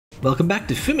welcome back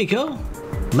to Fumiko.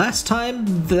 Last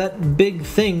time, that big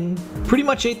thing pretty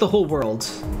much ate the whole world.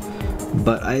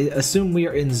 But I assume we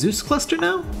are in Zeus Cluster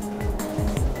now?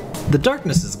 The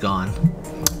darkness is gone.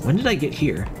 When did I get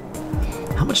here?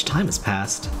 How much time has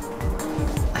passed?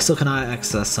 I still cannot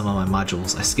access some of my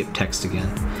modules. I skipped text again.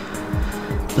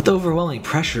 But the overwhelming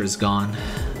pressure is gone.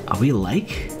 Are we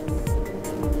like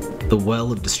the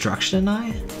well of destruction and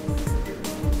I?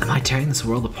 Am I tearing this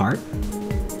world apart?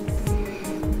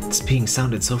 This being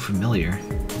sounded so familiar.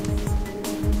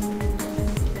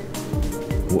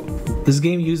 This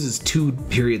game uses 2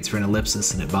 periods for an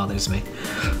ellipsis and it bothers me.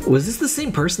 Was this the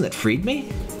same person that freed me?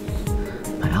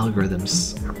 My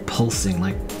algorithms are pulsing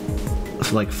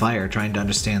like fire trying to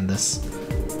understand this.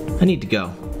 I need to go.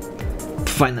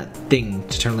 Find that thing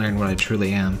to learn what I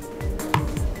truly am.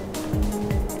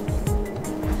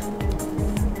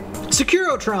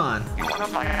 Securotron!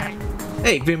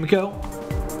 Hey, Fumiko.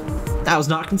 I was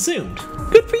not consumed.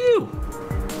 Good for you.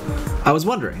 I was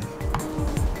wondering.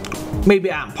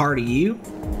 Maybe I'm part of you.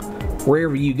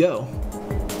 Wherever you go,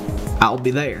 I'll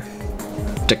be there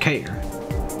to care.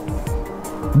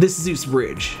 This is Zeus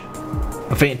Bridge.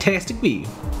 A fantastic view.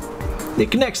 It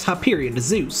connects Hyperion to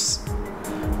Zeus.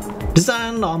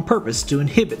 Designed on purpose to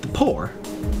inhibit the poor.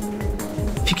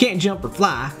 If you can't jump or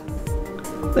fly,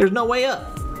 there's no way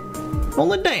up.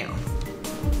 Only down.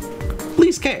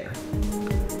 Please care.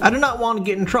 I do not want to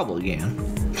get in trouble again.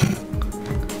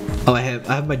 Oh, I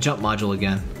have my jump module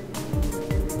again.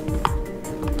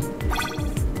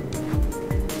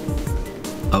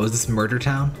 Oh, is this Murder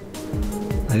Town?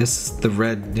 I guess the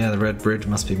red bridge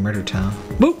must be Murder Town.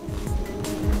 Boop!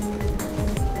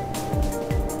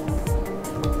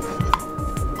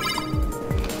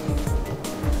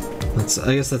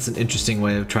 I guess that's an interesting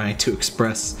way of trying to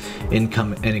express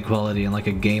income inequality in like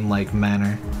a game-like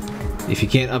manner. If you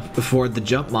can't afford the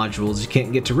jump modules, you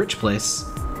can't get to Rich Place.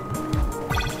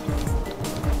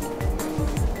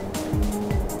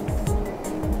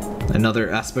 Another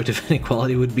aspect of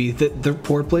inequality would be that the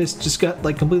poor place just got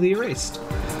like completely erased.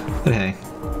 But hey.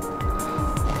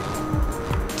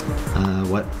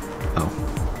 What? Oh.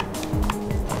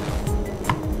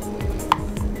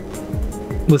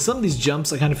 With some of these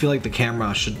jumps, I kind of feel like the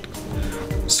camera should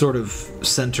sort of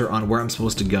center on where I'm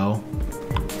supposed to go.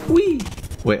 Whee!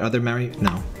 Wait, are there memory?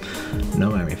 No.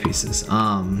 No memory pieces.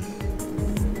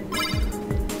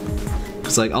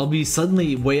 It's like I'll be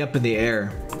suddenly way up in the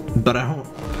air, but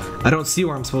I don't see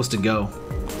where I'm supposed to go.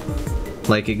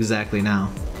 Like exactly now.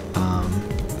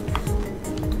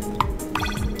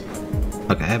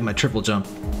 Okay, I have my triple jump.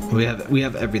 We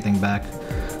have everything back.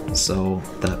 So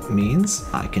that means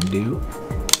I can do.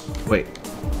 Wait,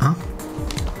 huh?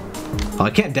 Oh, I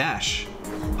can't dash.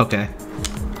 Okay.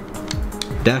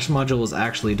 Dash module was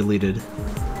actually deleted.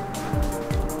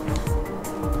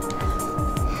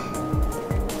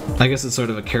 I guess it's sort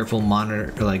of a careful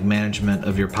management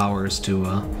of your powers to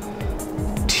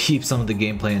keep some of the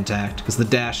gameplay intact, because the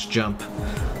dash jump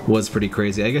was pretty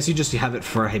crazy. I guess you have it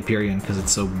for Hyperion because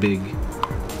it's so big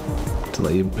to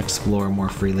let you explore more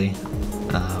freely.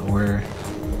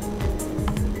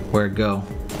 Where go?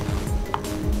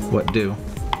 What do?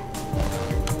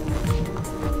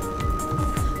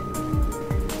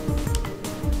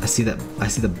 I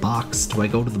see the box. Do I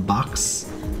go to the box?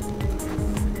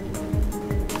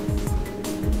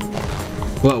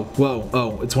 Whoa, whoa,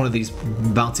 oh, it's one of these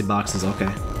bouncy boxes,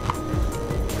 okay.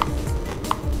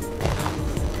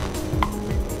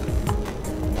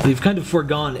 We've kind of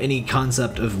foregone any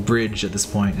concept of bridge at this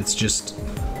point. It's just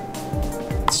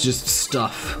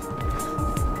stuff.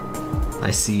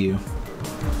 I see you.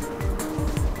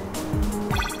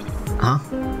 Huh?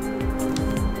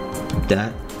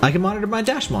 That? I can monitor my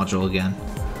dash module again.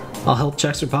 All health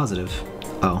checks are positive.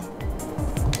 Oh.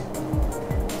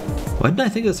 Why didn't I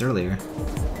think of this earlier?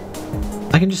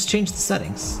 I can just change the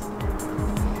settings.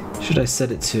 Should I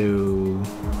set it to...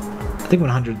 I think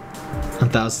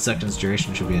 1,000 seconds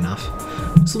duration should be enough.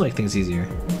 This will make things easier.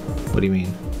 What do you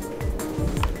mean?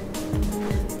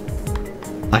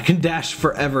 I can dash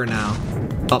forever now.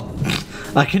 Oh,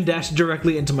 I can dash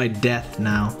directly into my death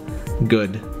now.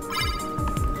 Good.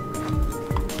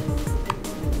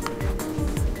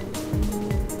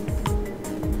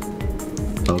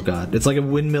 Oh god, it's like a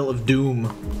windmill of doom.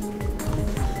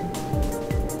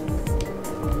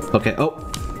 Okay, oh.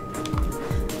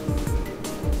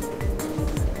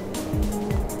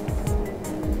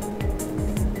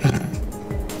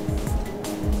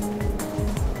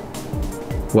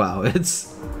 Wow, it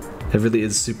really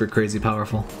is super crazy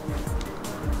powerful.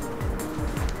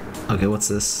 Okay, what's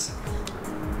this?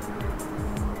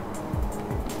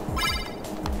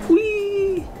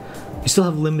 Whee! You still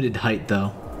have limited height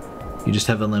though. You just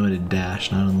have unlimited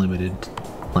dash, not unlimited,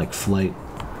 like, flight.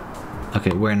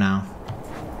 Okay, where now?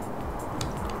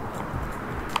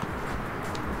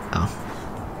 Oh.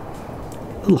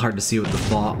 A little hard to see with the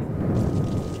fog.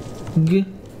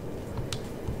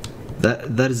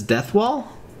 That is Death Wall?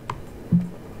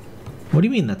 What do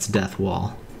you mean that's Death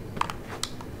Wall?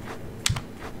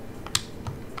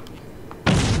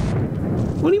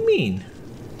 What do you mean?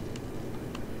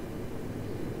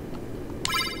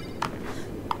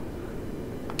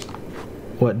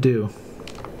 What do?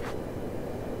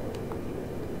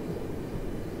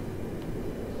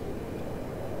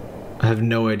 I have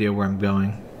no idea where I'm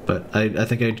going, but I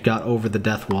think I got over the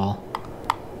death wall.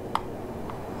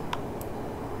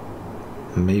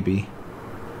 Maybe.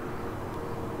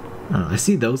 I don't know, I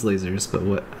see those lasers, but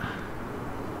what?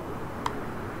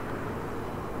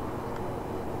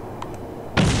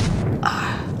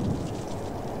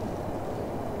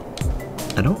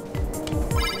 I don't...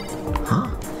 Huh?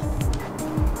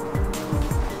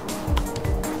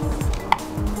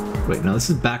 Wait, no, this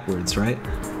is backwards, right?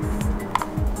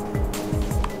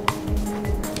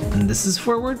 And this is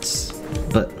forwards?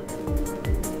 But...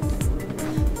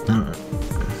 I don't know.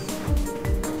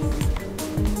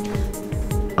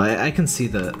 I can see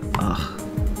the...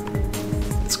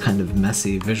 it's kind of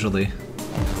messy visually.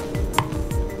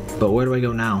 But where do I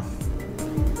go now?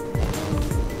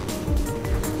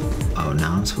 Oh,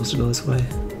 now I'm supposed to go this way?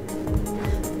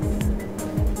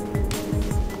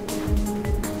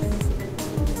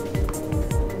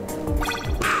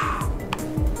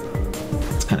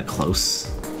 It's kind of close.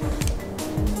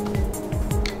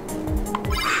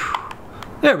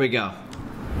 There we go.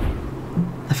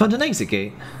 I found an exit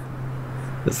gate.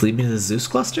 Let's lead me to the Zeus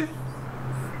cluster?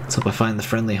 Let's hope I find the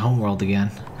friendly homeworld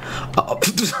again. Oh,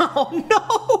 oh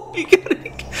no! You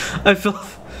kidding? I feel...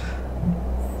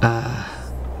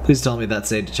 Please tell me that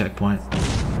saved a checkpoint.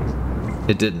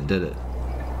 It didn't, did it?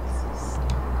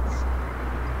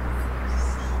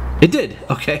 It did!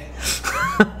 Okay.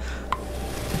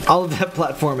 All of that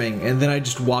platforming, and then I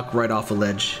just walk right off a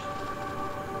ledge.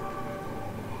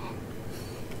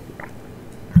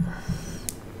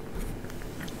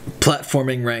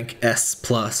 Platforming rank S+.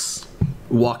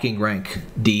 Walking rank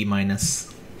D-.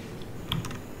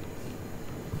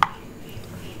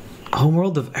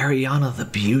 Homeworld of Ariana the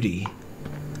Beauty.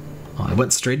 Oh, I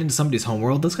went straight into somebody's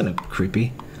homeworld? That's kind of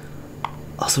creepy.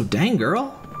 Also, dang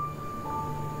girl.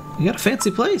 You got a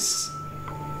fancy place.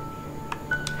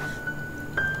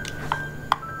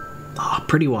 Oh,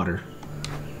 pretty water.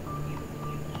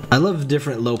 I love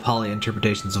different low-poly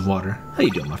interpretations of water. How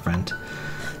you doing, my friend?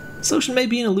 This ocean may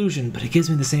be an illusion, but it gives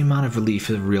me the same amount of relief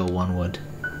as a real one would.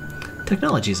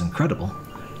 Technology is incredible.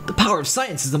 The power of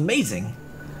science is amazing.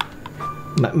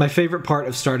 My favorite part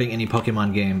of starting any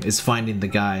Pokemon game is finding the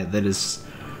guy that is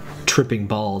tripping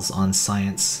balls on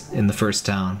science in the first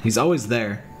town. He's always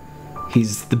there.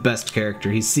 He's the best character.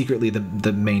 He's secretly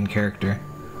the main character.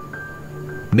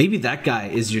 Maybe that guy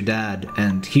is your dad,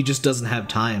 and he just doesn't have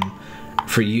time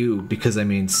for you because, I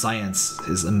mean, science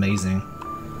is amazing.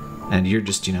 And you're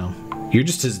just, you know, you're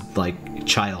just his, like,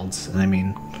 child. And I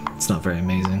mean, it's not very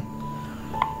amazing.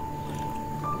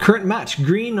 Current match,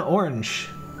 green, orange.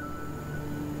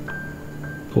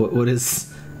 What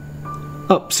is...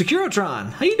 Oh,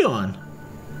 Securotron! How you doing?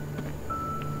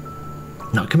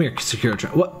 No, come here,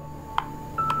 Securotron. What?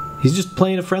 He's just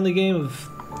playing a friendly game of,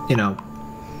 you know,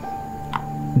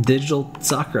 digital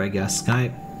soccer, I guess. Can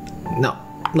I... No,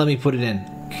 let me put it in.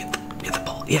 Get the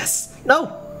ball. Yes!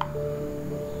 No!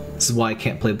 This is why I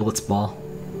can't play Blitzball.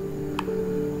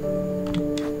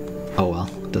 Oh well,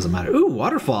 doesn't matter. Ooh,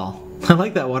 waterfall! I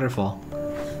like that waterfall.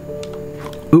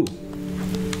 Ooh.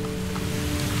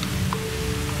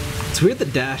 It's weird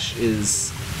that dash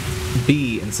is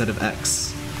B instead of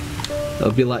X. That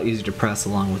would be a lot easier to press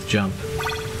along with jump.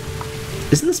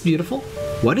 Isn't this beautiful?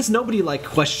 Why does nobody like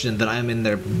question that I'm in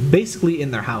their, basically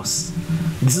in their house?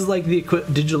 This is like the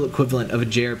digital equivalent of a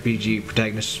JRPG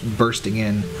protagonist bursting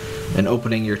in and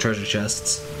opening your treasure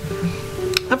chests.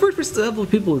 I've worked for several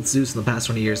people with Zeus in the past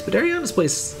 20 years, but Ariana's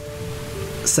place,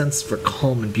 a sense for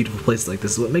calm and beautiful places like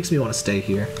this is what makes me want to stay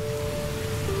here.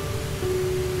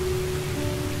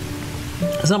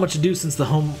 There's not much to do since the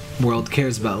home world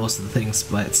cares about most of the things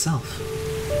by itself.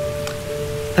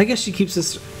 I guess she keeps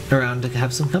us around to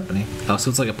have some company. Oh,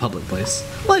 so it's like a public place.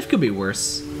 Life could be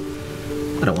worse.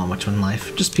 I don't want much in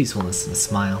life, just peacefulness and a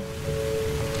smile.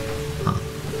 Huh.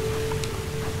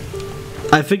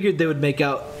 I figured they would make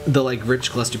out the, like,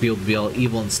 rich cluster people to be all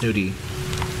evil and snooty,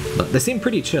 but they seem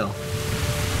pretty chill.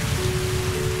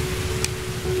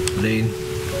 I mean,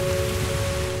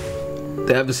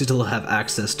 they obviously still have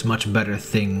access to much better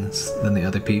things than the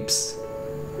other peeps.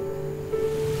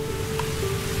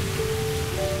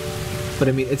 But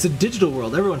I mean, it's a digital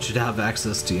world. Everyone should have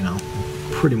access to, you know,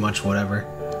 pretty much whatever.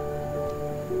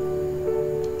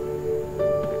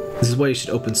 This is why you should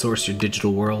open source your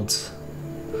digital worlds.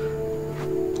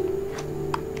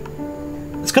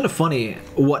 It's kind of funny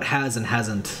what has and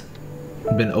hasn't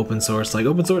been open source. Like,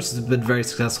 open source has been very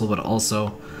successful, but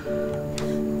also,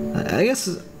 I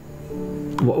guess,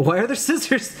 why are there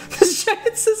scissors? There's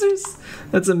giant scissors!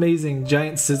 That's amazing.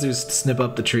 Giant scissors to snip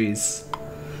up the trees.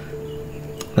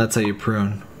 That's how you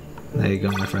prune. There you go,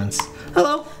 my friends.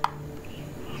 Hello!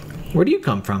 Where do you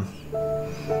come from?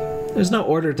 There's no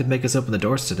order to make us open the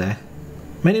doors today.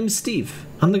 My name is Steve.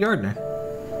 I'm the gardener.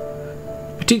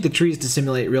 I take the trees to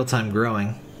simulate real-time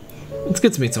growing. It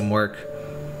gets me some work.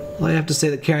 Well, I have to say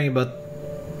that caring about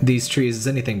these trees is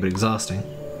anything but exhausting.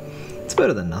 It's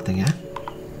better than nothing, eh?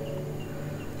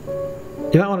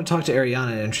 You might want to talk to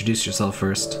Ariana and introduce yourself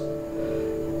first.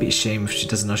 It'd be a shame if she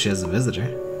doesn't know she has a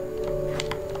visitor.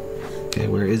 Okay,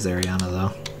 where is Ariana,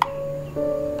 though?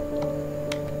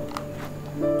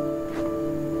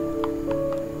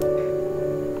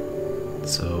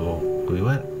 So, we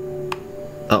went...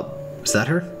 Oh, is that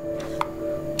her?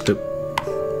 Oop.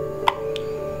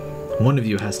 One of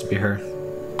you has to be her.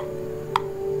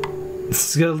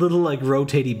 It's got a little, like,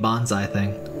 rotating bonsai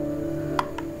thing.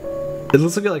 It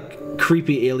looks like a,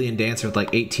 creepy alien dancer with,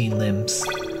 18 limbs.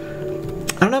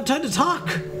 I don't have time to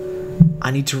talk! I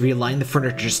need to realign the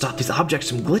furniture to stop these objects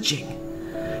from glitching.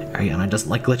 Ariana doesn't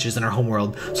like glitches in her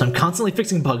homeworld, so I'm constantly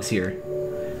fixing bugs here.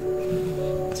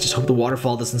 Let's just hope the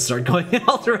waterfall doesn't start going in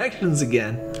all directions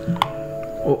again.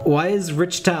 Why is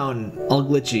Rich Town all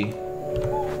glitchy?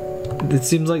 It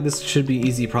seems like this should be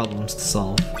easy problems to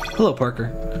solve. Hello,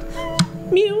 Parker.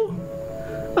 Mew!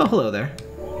 Oh, hello there.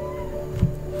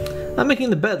 I'm making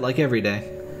the bed like every day.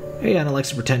 Ariana likes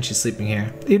to pretend she's sleeping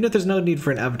here, even if there's no need for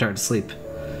an avatar to sleep.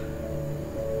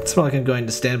 It's more like I'm going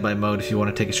to standby mode if you want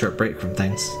to take a short break from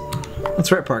things.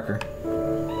 That's right, Parker.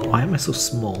 Why am I so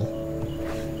small?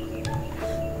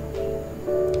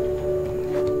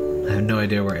 I have no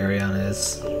idea where Ariana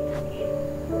is.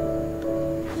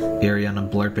 Ariana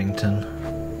Blurpington.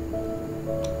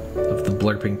 Of the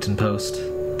Blurpington Post.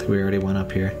 I think we already went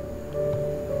up here.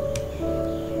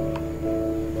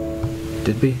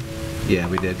 Did we? Yeah,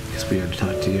 we did, because we already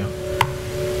talked to you.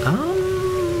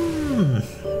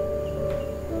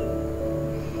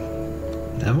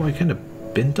 Haven't we kind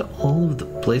of been to all of the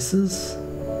places?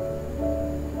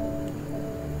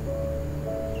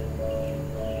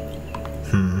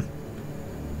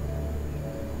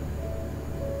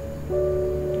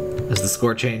 Has the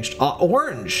score changed? Oh,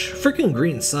 orange! Freaking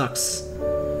green sucks.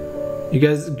 You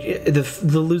guys,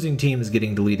 the losing team is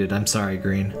getting deleted. I'm sorry,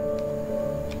 green.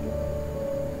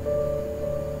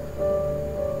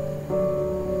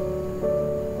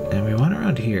 And we went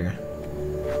around here.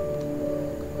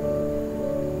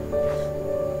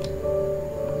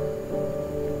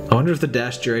 I wonder if the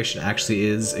dash duration actually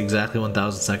is exactly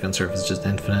 1,000 seconds or if it's just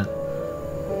infinite.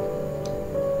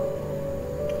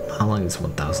 How long is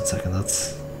 1,000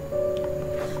 seconds?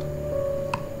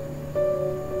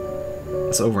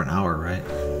 It's over an hour, right?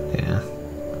 Yeah.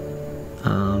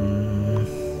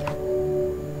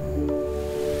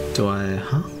 Do I...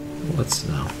 Huh? What's...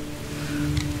 No.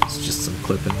 It's just some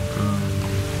clipping.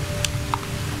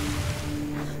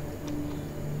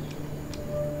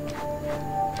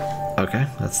 Okay,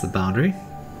 that's the boundary.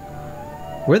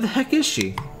 Where the heck is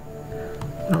she?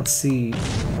 I don't see...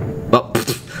 Oh,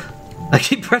 I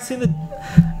keep pressing the...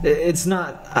 It's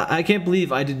not... I can't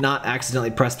believe I did not accidentally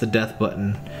press the death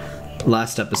button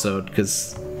last episode,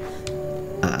 because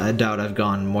I doubt I've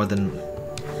gone more than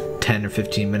 10 or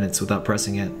 15 minutes without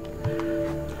pressing it.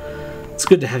 It's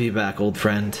good to have you back, old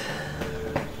friend.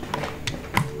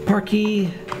 Parky!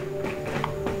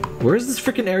 Where's this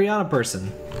freaking Ariana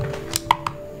person?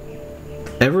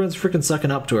 Everyone's freaking sucking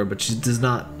up to her, but she does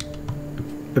not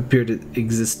appear to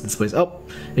exist in this place. Oh,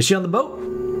 is she on the boat?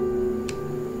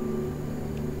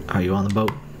 Are you on the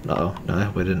boat? Uh-oh, no, I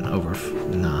hope I didn't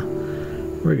Nah,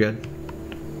 we're good.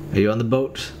 Are you on the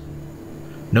boat?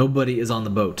 Nobody is on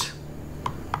the boat.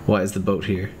 Why is the boat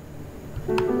here?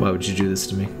 Why would you do this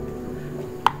to me?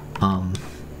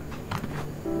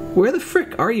 Where the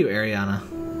frick are you, Ariana?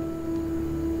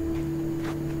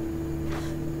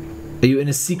 Are you in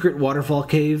a secret waterfall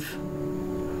cave?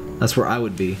 That's where I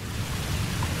would be.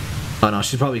 Oh no,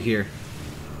 she's probably here.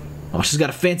 Oh, she's got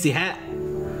a fancy hat.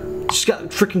 She's got a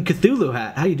freaking Cthulhu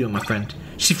hat. How you doing, my friend?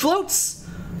 She floats!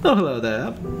 Oh, hello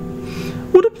there.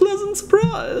 What a pleasant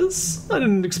surprise. I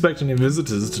didn't expect any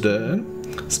visitors today.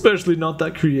 Especially not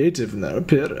that creative in their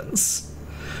appearance.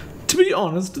 To be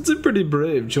honest, it's a pretty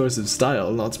brave choice of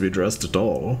style not to be dressed at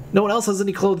all. No one else has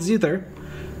any clothes either.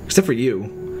 Except for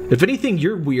you. If anything,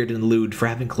 you're weird and lewd for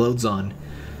having clothes on.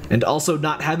 And also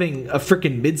not having a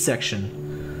frickin'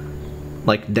 midsection.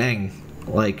 Like, dang.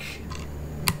 Like,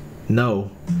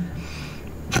 no.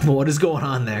 What is going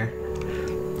on there?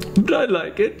 But I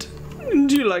like it.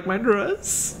 Do you like my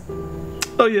dress?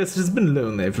 Oh yes, it has been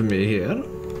lonely for me here.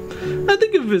 I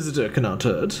think a visitor cannot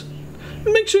hurt.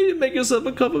 Make sure you make yourself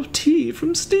a cup of tea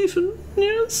from Stephen,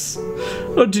 yes?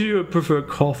 Or do you prefer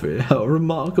coffee? How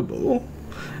remarkable.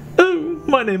 Oh,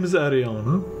 my name is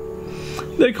Ariana.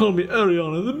 They call me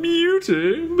Ariana the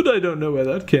Beauty, but I don't know where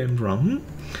that came from.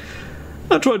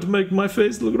 I tried to make my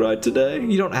face look right today.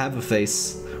 You don't have a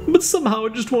face. But somehow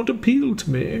it just won't appeal to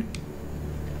me.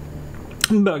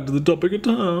 Back to the topic at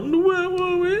hand. Where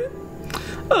were we?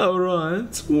 Oh,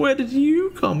 right. Where did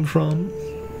you come from?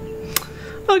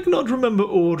 I cannot remember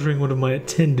ordering one of my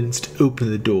attendants to open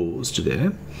the doors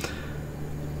today.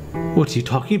 What are you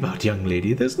talking about, young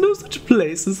lady? There's no such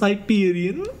place as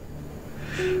Hyperion.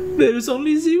 There is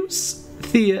only Zeus,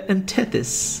 Thea, and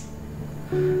Tethys.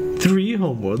 3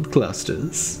 homeworld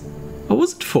clusters. Or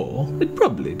was it 4? It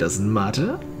probably doesn't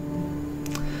matter.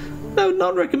 I would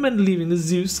not recommend leaving the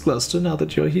Zeus cluster now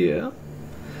that you're here.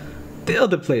 The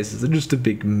other places are just a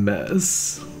big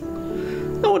mess.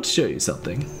 I want to show you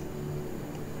something.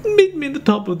 Meet me at the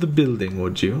top of the building,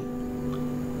 would you?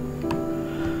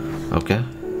 Okay.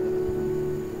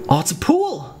 Oh, it's a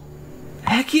pool!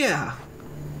 Heck yeah!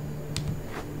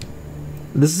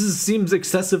 This seems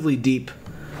excessively deep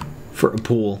for a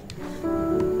pool.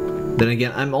 Then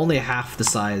again, I'm only half the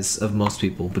size of most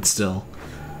people, but still.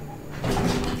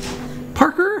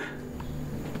 Parker?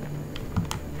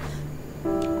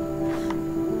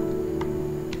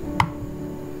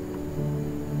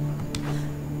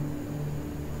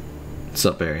 What's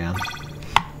up, Ariane?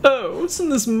 Oh, isn't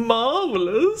this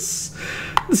marvelous?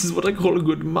 This is what I call a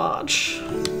good match.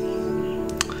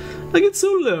 I get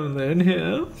so lonely in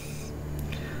here.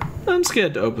 I'm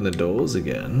scared to open the doors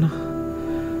again.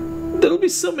 There'll be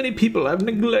so many people I've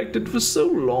neglected for so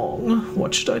long.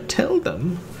 What should I tell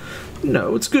them?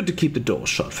 No, it's good to keep the door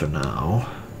shut for now.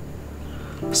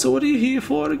 So what are you here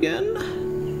for again?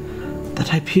 That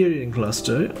Hyperion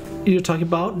cluster you're talking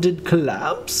about did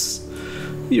collapse?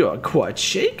 You are quite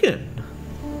shaken.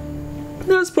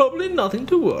 There's probably nothing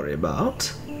to worry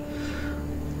about.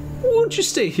 Won't you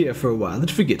stay here for a while and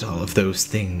forget all of those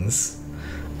things?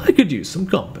 I could use some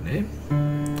company.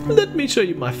 Let me show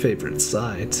you my favorite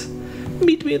site.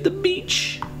 Meet me at the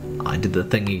beach. I did the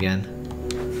thing again.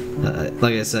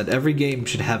 Like I said, every game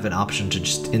should have an option to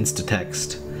just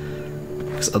insta-text.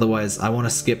 Because otherwise I want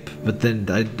to skip, but then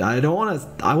I don't want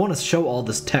to. I want to show all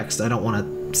this text. I don't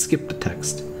want to skip the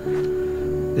text.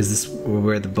 Is this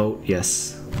where the boat?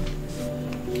 Yes.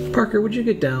 Parker, would you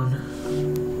get down?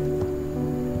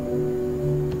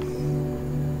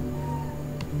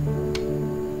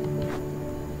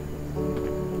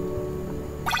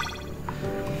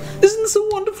 Isn't this a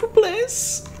wonderful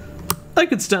place? I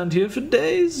could stand here for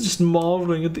days, just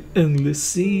marveling at the endless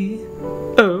sea.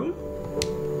 Oh?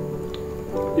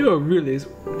 You really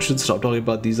should stop talking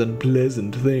about these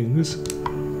unpleasant things.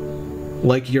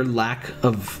 Like your lack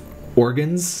of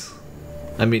organs?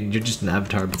 I mean, you're just an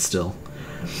avatar, but still.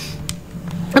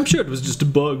 I'm sure it was just a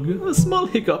bug, a small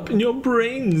hiccup in your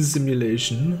brain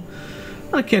simulation.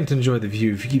 I can't enjoy the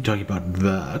view if you keep talking about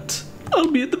that.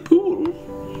 I'll be at the pool.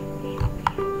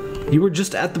 You were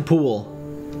just at the pool.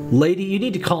 Lady, you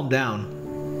need to calm down.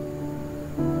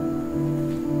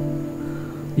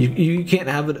 You can't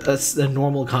have a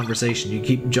normal conversation. You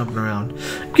keep jumping around.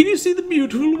 Can you see the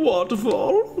beautiful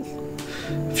waterfall?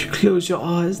 If you close your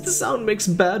eyes, the sound makes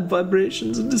bad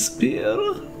vibrations and disappear.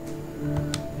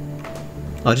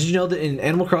 Did you know that in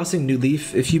Animal Crossing New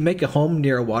Leaf, if you make a home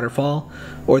near a waterfall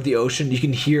or the ocean, you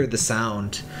can hear the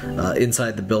sound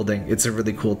inside the building? It's a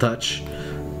really cool touch.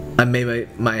 I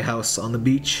made my house on the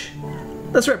beach.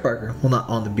 That's right, Parker. Well, not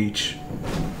on the beach,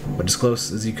 but as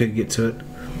close as you could get to it.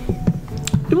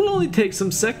 It will only take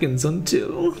some seconds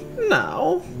until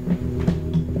now.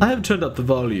 I have turned up the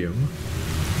volume.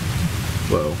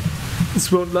 Whoa. This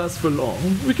won't last for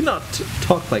long. We cannot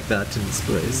talk like that in this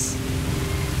place.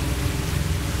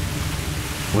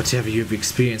 Whatever you've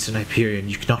experienced in Hyperion,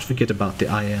 you cannot forget about the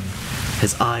I Am.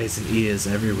 Has eyes and ears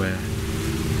everywhere.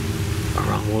 A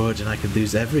wrong word and I could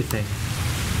lose everything.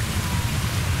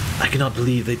 I cannot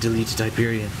believe they deleted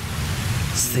Hyperion.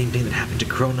 It's the same thing that happened to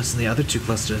Cronus and the other 2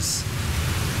 clusters.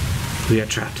 We are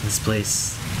trapped in this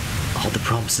place. All the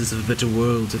promises of a better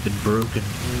world have been broken.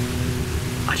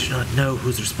 I do not know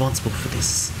who's responsible for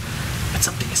this, but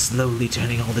something is slowly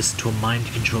turning all this into a mind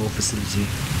control facility.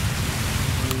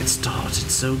 It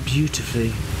started so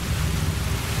beautifully.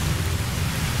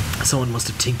 Someone must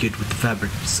have tinkered with the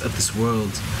fabrics of this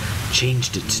world,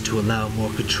 changed it to allow more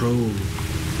control.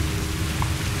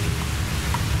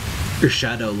 Your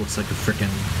shadow looks like a frickin'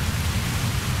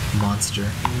 monster.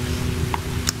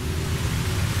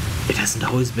 It hasn't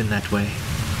always been that way.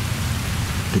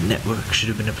 The network should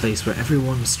have been a place where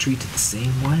everyone was treated the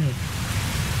same way.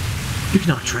 You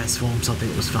cannot transform something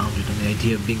that was founded on the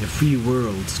idea of being a free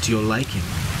world to your liking.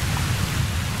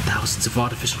 Thousands of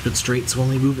artificial constraints will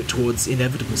only move it towards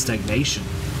inevitable stagnation.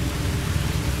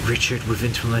 Richard would have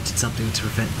implemented something to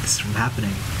prevent this from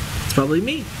happening. It's probably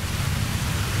me.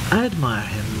 I admire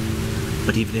him,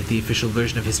 but even if the official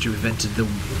version of history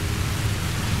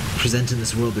presenting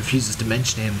this world refuses to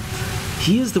mention him,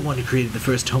 he is the one who created the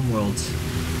first homeworld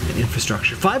and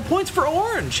infrastructure. 5 points for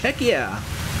Orange! Heck yeah!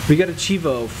 We got a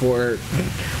Chivo for...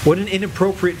 What an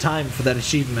inappropriate time for that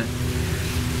achievement.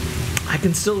 I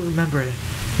can still remember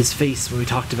his face when we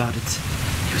talked about it.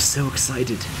 He was so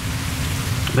excited.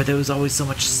 But there was always so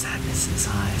much sadness in his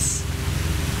eyes.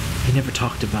 He never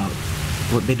talked about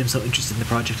what made him so interested in the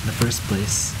project in the first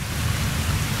place.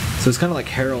 So it's kind of like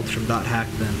Harold from .hack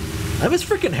then. I was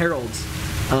freaking Harold.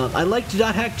 I liked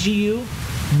 .hack GU,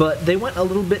 but they went a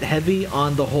little bit heavy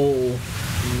on the whole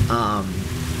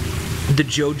the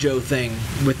JoJo thing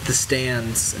with the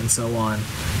stands and so on.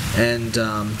 And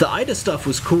the Ida stuff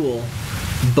was cool,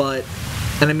 but...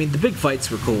 And I mean, the big fights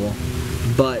were cool,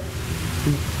 but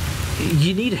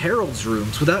you need Harold's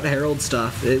rooms. Without Harold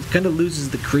stuff, it kind of loses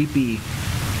the creepy,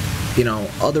 you know,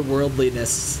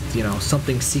 otherworldliness, you know,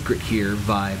 something secret here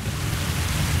vibe.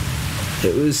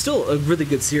 It was still a really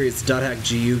good series, the .hack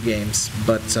GU games,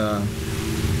 but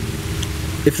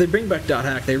if they bring back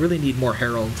 .hack, they really need more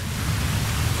Harold.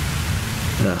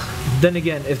 Then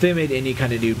again, if they made any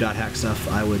kind of new .hack stuff,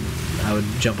 I would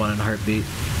jump on it in a heartbeat.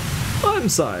 Oh, I'm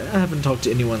sorry, I haven't talked to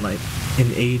anyone like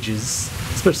in ages,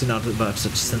 especially not about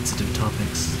such sensitive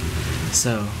topics.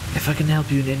 So, if I can help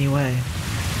you in any way,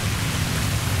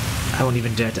 I won't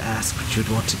even dare to ask what you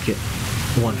would want to get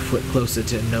 1 foot closer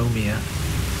to Anomia.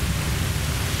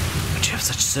 But you have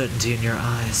such certainty in your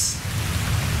eyes.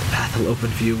 The path will open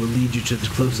for you will lead you to the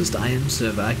closest IM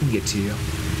server I can get to you.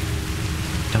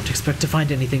 Don't expect to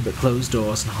find anything but closed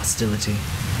doors and hostility.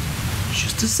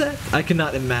 Just a sec. I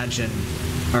cannot imagine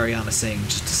Ariana saying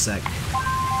just a sec.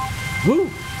 Woo!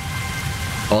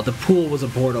 Oh, the pool was a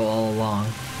portal all along.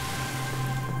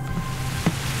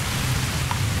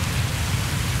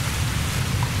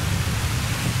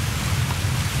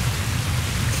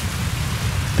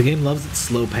 The game loves its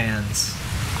slow pans.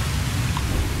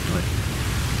 What?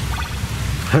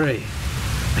 Hurry!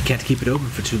 I can't keep it open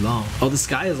for too long. Oh, the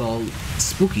sky is all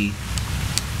spooky.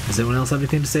 Does anyone else have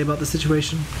anything to say about the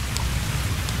situation?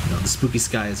 No, the spooky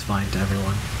sky is fine to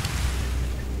everyone.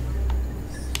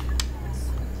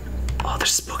 Oh,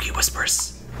 there's spooky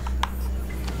whispers.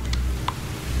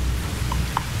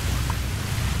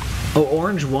 Oh,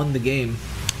 Orange won the game.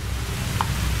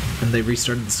 And they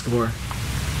restarted the score.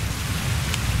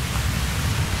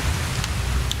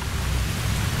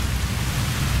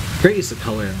 Great use of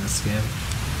color in this game.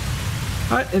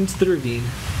 Alright, into the ravine.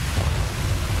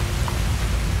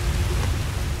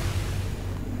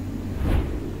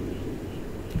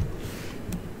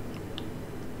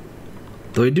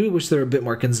 Though I do wish they were a bit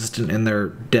more consistent in their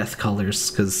death colors,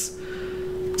 because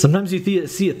sometimes you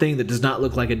see a thing that does not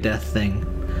look like a death thing,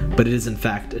 but it is in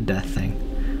fact a death thing.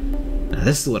 Now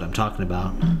this is what I'm talking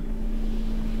about.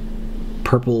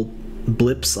 Purple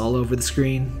blips all over the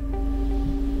screen.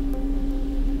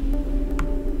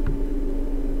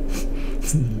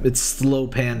 It's slow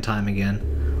pan time again.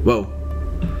 Whoa.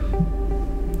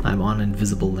 I'm on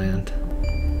invisible land.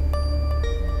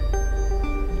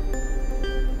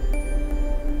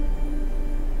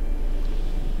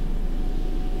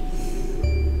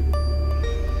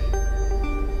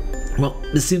 Well,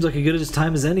 this seems like a good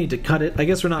time as any to cut it. I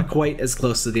guess we're not quite as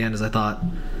close to the end as I thought.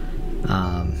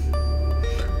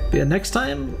 But yeah, next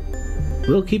time,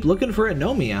 we'll keep looking for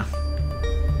Anomia.